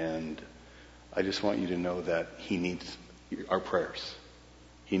 And I just want you to know that he needs our prayers.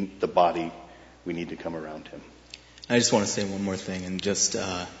 The body, we need to come around him. I just want to say one more thing, and just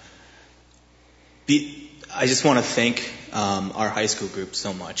I just want to thank our high school group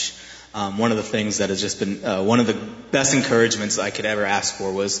so much. One of the things that has just been one of the best encouragements I could ever ask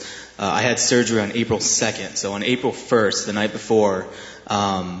for was I had surgery on April 2nd. So on April 1st, the night before,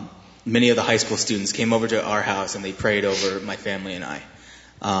 many of the high school students came over to our house and they prayed over my family and I.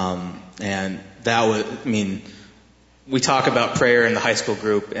 And that was, we talk about prayer in the high school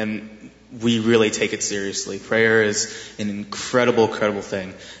group, and we really take it seriously. Prayer is an incredible, incredible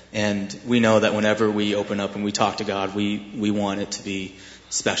thing. And we know that whenever we open up and we talk to God, we want it to be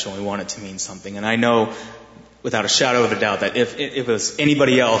special. We want it to mean something. And I know without a shadow of a doubt that if it was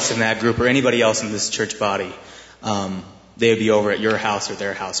anybody else in that group or anybody else in this church body, they would be over at your house or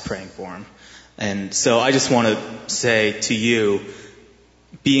their house praying for him. And so I just want to say to you,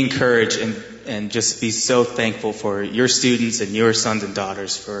 be encouraged and just be so thankful for your students and your sons and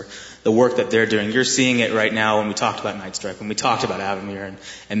daughters for the work that they're doing. You're seeing it right now when we talked about Night Strike, when we talked about Avamere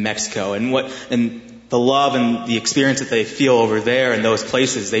and Mexico, and the love and the experience that they feel over there in those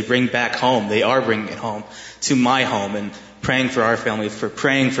places, they bring back home. They are bringing it home to my home, and praying for our family, for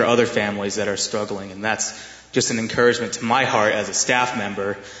praying for other families that are struggling. And that's just an encouragement to my heart as a staff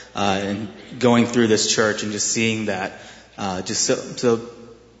member, and going through this church and just seeing that,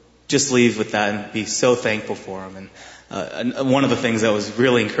 just leave with that and be so thankful for them. And one of the things that was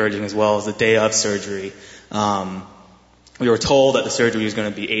really encouraging as well is the day of surgery. We were told that the surgery was going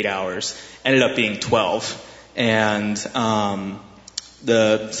to be 8 hours. Ended up being 12. And some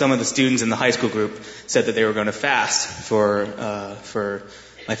of the students in the high school group said that they were going to fast for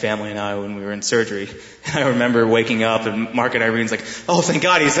my family and I when we were in surgery. I remember waking up and Mark and Irene's like, oh, thank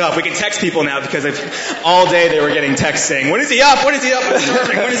God he's up. We can text people now because all day they were getting texts saying, when is he up? When is he up?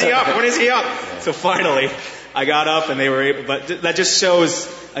 When is he up? When is he up? So finally, I got up and they were able, but that just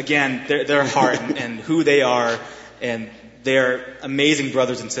shows, again, their heart and who they are, and they're amazing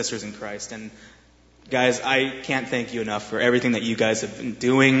brothers and sisters in Christ. And guys, I can't thank you enough for everything that you guys have been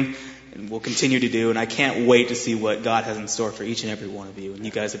doing and will continue to do, and I can't wait to see what God has in store for each and every one of you. And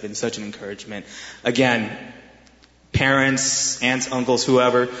you guys have been such an encouragement. Again, parents, aunts, uncles,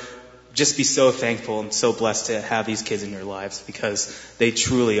 whoever, just be so thankful and so blessed to have these kids in your lives, because they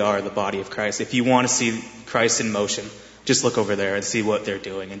truly are the body of Christ. If you want to see Christ in motion, just look over there and see what they're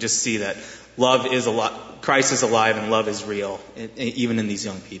doing, and just see that Christ is alive and love is real, even in these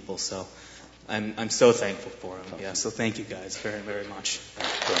young people. So I'm so thankful for them. Yeah, so thank you guys very, very much.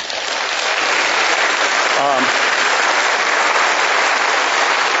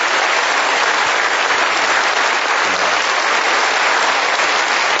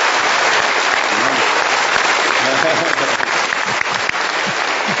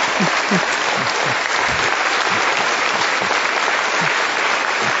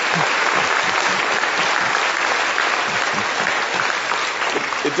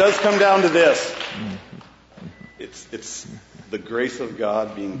 It does come down to this. It's the grace of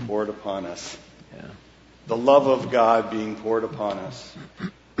God being poured upon us. The love of God being poured upon us.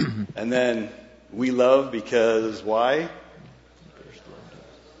 And then we love because why?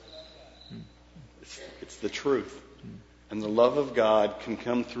 It's the truth. And the love of God can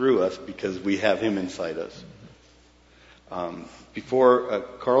come through us because we have Him inside us.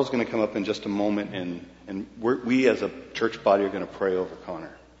 Carl's going to come up in just a moment, and we as a church body are going to pray over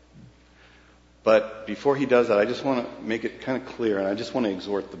Connor. But before he does that, I just want to make it kind of clear, and I just want to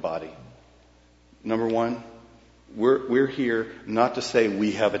exhort the body. Number one, we're here not to say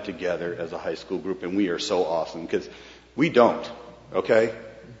we have it together as a high school group and we are so awesome, because we don't, okay?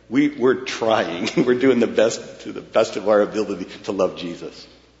 We're trying. We're doing the best to the best of our ability to love Jesus.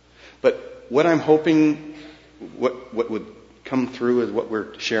 But what I'm hoping, what would come through is what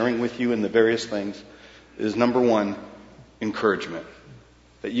we're sharing with you in the various things is, number one, encouragement.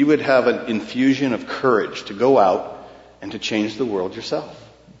 That you would have an infusion of courage to go out and to change the world yourself.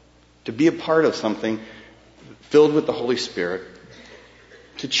 To be a part of something filled with the Holy Spirit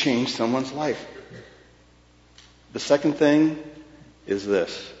to change someone's life. The second thing is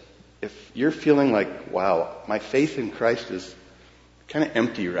this. If you're feeling like, wow, my faith in Christ is kind of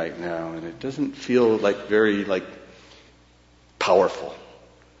empty right now and it doesn't feel like very powerful,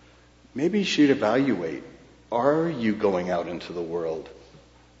 maybe you should evaluate, are you going out into the world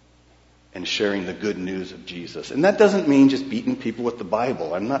and sharing the good news of Jesus? And that doesn't mean just beating people with the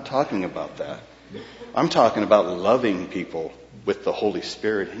Bible. I'm not talking about that. I'm talking about loving people with the Holy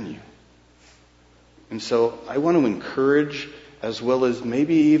Spirit in you. And so I want to encourage, as well as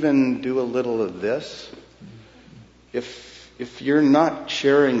maybe even do a little of this. If you're not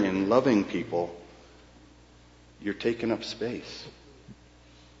sharing and loving people, you're taking up space.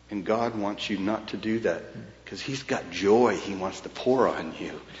 And God wants you not to do that, because He's got joy He wants to pour on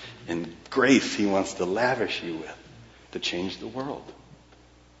you, and grace He wants to lavish you with to change the world.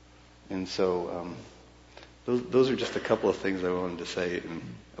 And so those are just a couple of things I wanted to say in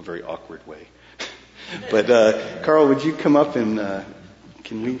a very awkward way. But Carl, would you come up and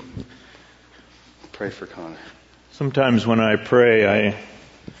can we pray for Connor? Sometimes when I pray,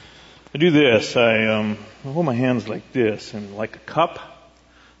 I do this. I hold my hands like this, and like a cup.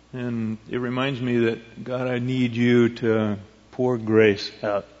 And it reminds me that, God, I need you to pour grace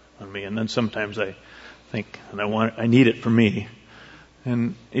out on me. And then sometimes I think, and I need it for me.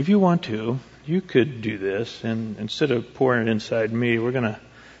 And if you want to, you could do this. And instead of pouring it inside me, we're gonna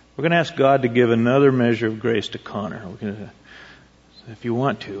ask God to give another measure of grace to Connor. If you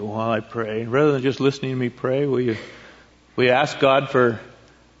want to, while I pray, rather than just listening to me pray, we ask God for,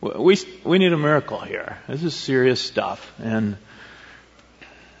 we need a miracle here. This is serious stuff. And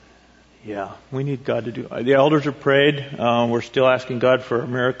yeah, we need God to do. The elders have prayed. We're still asking God for a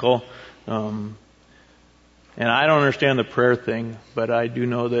miracle. And I don't understand the prayer thing, but I do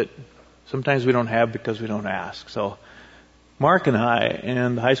know that sometimes we don't have because we don't ask. So Mark and I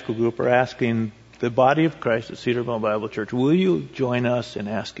and the high school group are asking the body of Christ at Cedarville Bible Church, will you join us in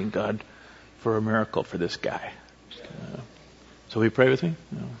asking God for a miracle for this guy? So we pray with me?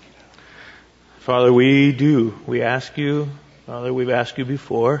 No. Father, we ask you. Father, we've asked you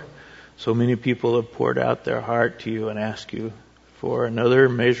before. So many people have poured out their heart to you and asked you for another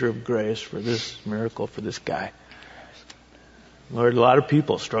measure of grace for this miracle for this guy. Lord, a lot of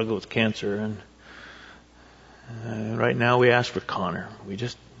people struggle with cancer, Right now we ask for Connor.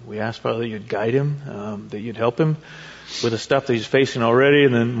 We ask, Father, that you'd guide him, that you'd help him with the stuff that he's facing already,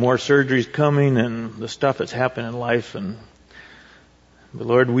 and then more surgeries coming, and the stuff that's happened in life. But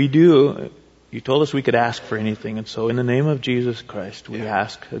Lord, you told us we could ask for anything, and so in the name of Jesus Christ, we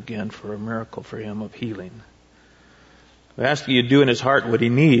ask again for a miracle for him of healing. We ask that you do in his heart what he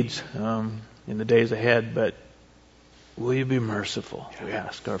needs in the days ahead, but will you be merciful, we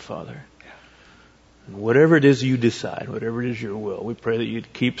ask, our Father. And whatever it is you decide, whatever it is your will, we pray that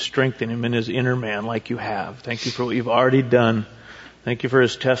you'd keep strengthening him in his inner man like you have. Thank you for what you've already done. Thank you for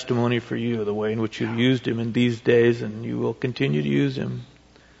his testimony for you, the way in which you've used him in these days, and you will continue to use him.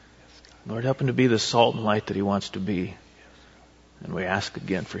 Lord, help him to be the salt and light that he wants to be. And we ask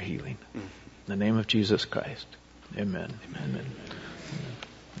again for healing. In the name of Jesus Christ. Amen. Amen.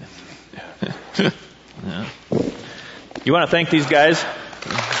 Yeah. You want to thank these guys?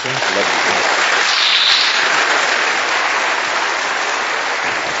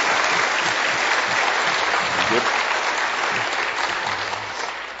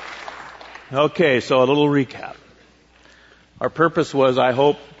 Okay, so a little recap. Our purpose was, I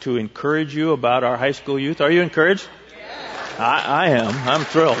hope, to encourage you about our high school youth. Are you encouraged? Yes. I am. I'm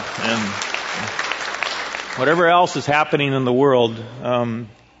thrilled. And whatever else is happening in the world,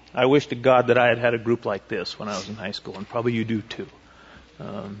 I wish to God that I had had a group like this when I was in high school, and probably you do too.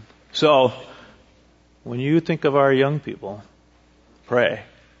 So, when you think of our young people, pray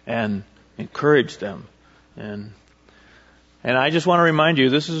and encourage them. And I just want to remind you,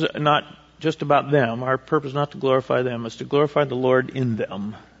 this is not just about them. Our purpose is not to glorify them, it's to glorify the Lord in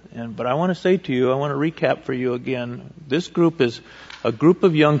them. But I want to say to you, I want to recap for you again, this group is a group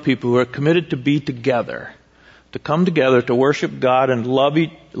of young people who are committed to be together, to come together to worship God and love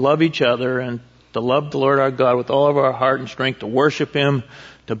each other, and to love the Lord our God with all of our heart and strength, to worship Him,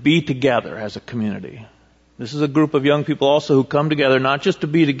 to be together as a community. This is a group of young people also who come together not just to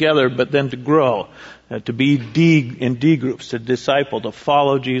be together, but then to grow, to be in D groups, to disciple, to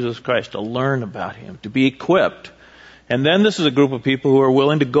follow Jesus Christ, to learn about Him, to be equipped. And then this is a group of people who are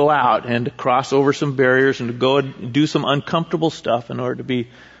willing to go out and to cross over some barriers and to go and do some uncomfortable stuff in order to be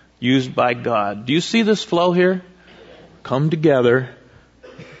used by God. Do you see this flow here? Come together,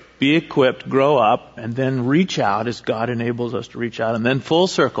 be equipped, grow up, and then reach out as God enables us to reach out, and then full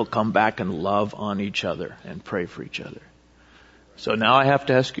circle come back and love on each other and pray for each other. So now I have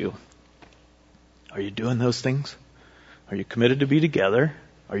to ask you, are you doing those things? Are you committed to be together?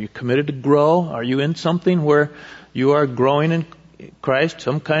 Are you committed to grow? Are you in something where you are growing in Christ,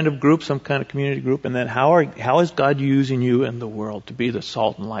 some kind of group, some kind of community group? And then how is God using you in the world to be the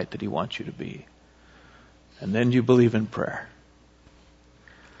salt and light that He wants you to be? And then you believe in prayer.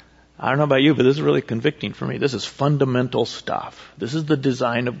 I don't know about you, but this is really convicting for me. This is fundamental stuff. This is the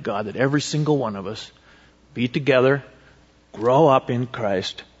design of God, that every single one of us be together, grow up in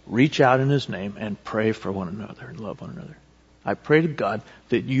Christ, reach out in His name, and pray for one another and love one another. I pray to God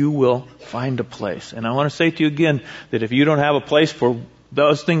that you will find a place. And I want to say to you again that if you don't have a place for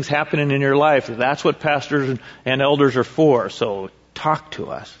those things happening in your life, that's what pastors and elders are for. So talk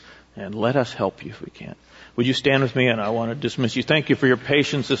to us and let us help you if we can. Would you stand with me? And I want to dismiss you. Thank you for your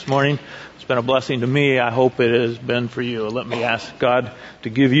patience this morning. It's been a blessing to me. I hope it has been for you. Let me ask God to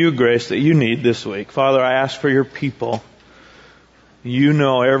give you grace that you need this week. Father, I ask for your people. You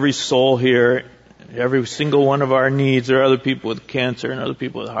know every soul here, every single one of our needs. There are other people with cancer and other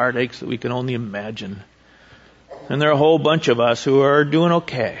people with heartaches that we can only imagine. And there are a whole bunch of us who are doing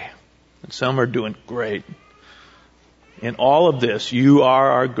okay. And some are doing great. In all of this, you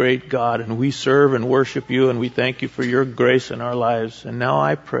are our great God, and we serve and worship you, and we thank you for your grace in our lives. And now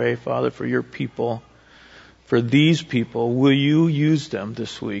I pray, Father, for your people, for these people. Will you use them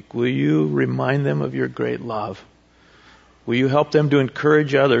this week? Will you remind them of your great love? Will you help them to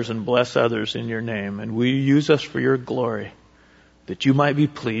encourage others and bless others in your name? And will you use us for your glory, that you might be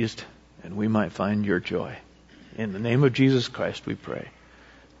pleased and we might find your joy? In the name of Jesus Christ we pray.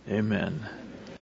 Amen.